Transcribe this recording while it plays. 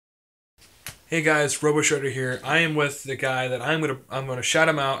Hey guys, RoboShredder here. I am with the guy that I'm gonna shout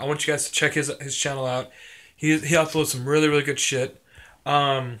him out. I want you guys to check his channel out. He uploads some really good shit.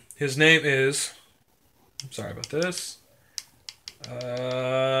 His name is. I'm sorry about this.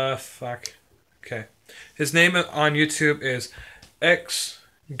 Fuck. Okay. His name on YouTube is X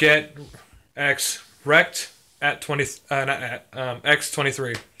Get X Wrecked at 20 not at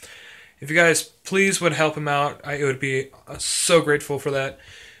X23. If you guys please would help him out, I would be so grateful for that.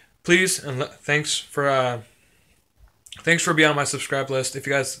 Please and thanks for being on my subscribe list. If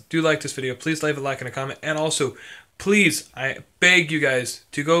you guys do like this video, please leave a like and a comment, and also please I beg you guys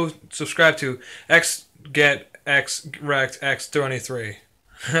to go subscribe to X Get X Wrecked X23.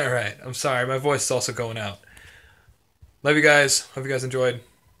 All right, I'm sorry, my voice is also going out. Love you guys. Hope you guys enjoyed.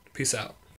 Peace out.